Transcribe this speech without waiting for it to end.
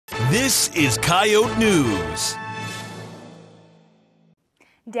This is Coyote News.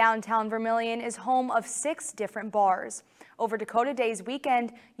 Downtown Vermilion is home of 6 different bars. Over Dakota Days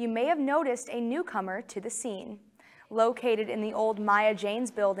weekend, you may have noticed a newcomer to the scene. Located in the old Maya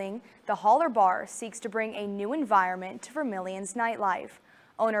Jane's building, the Hollar bar seeks to bring a new environment to Vermilion's nightlife.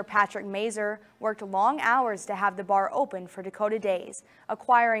 Owner Patrick Mazer worked long hours to have the bar open for Dakota Days,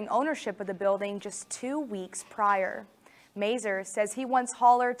 acquiring ownership of the building just 2 weeks prior. Mazer says he wants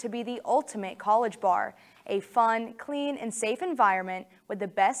Hollar to be the ultimate college bar, a fun, clean, and safe environment with the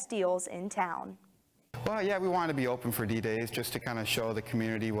best deals in town. Well, yeah, we wanted to be open for D-Days just to kind of show the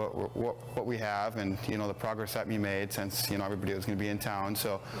community what we have and, you know, the progress that we made since, you know, everybody was going to be in town.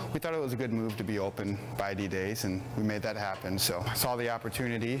 So we thought it was a good move to be open by D-Days, and we made that happen. So I saw the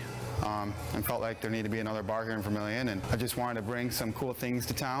opportunity and felt like there needed to be another bar here in Vermilion, and I just wanted to bring some cool things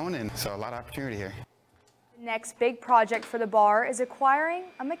to town, and so a lot of opportunity here. The next big project for the bar is acquiring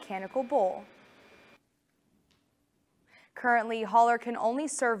a mechanical bull. Currently, Hollar can only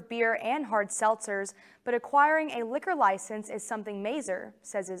serve beer and hard seltzers, but acquiring a liquor license is something Mazer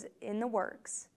says is in the works.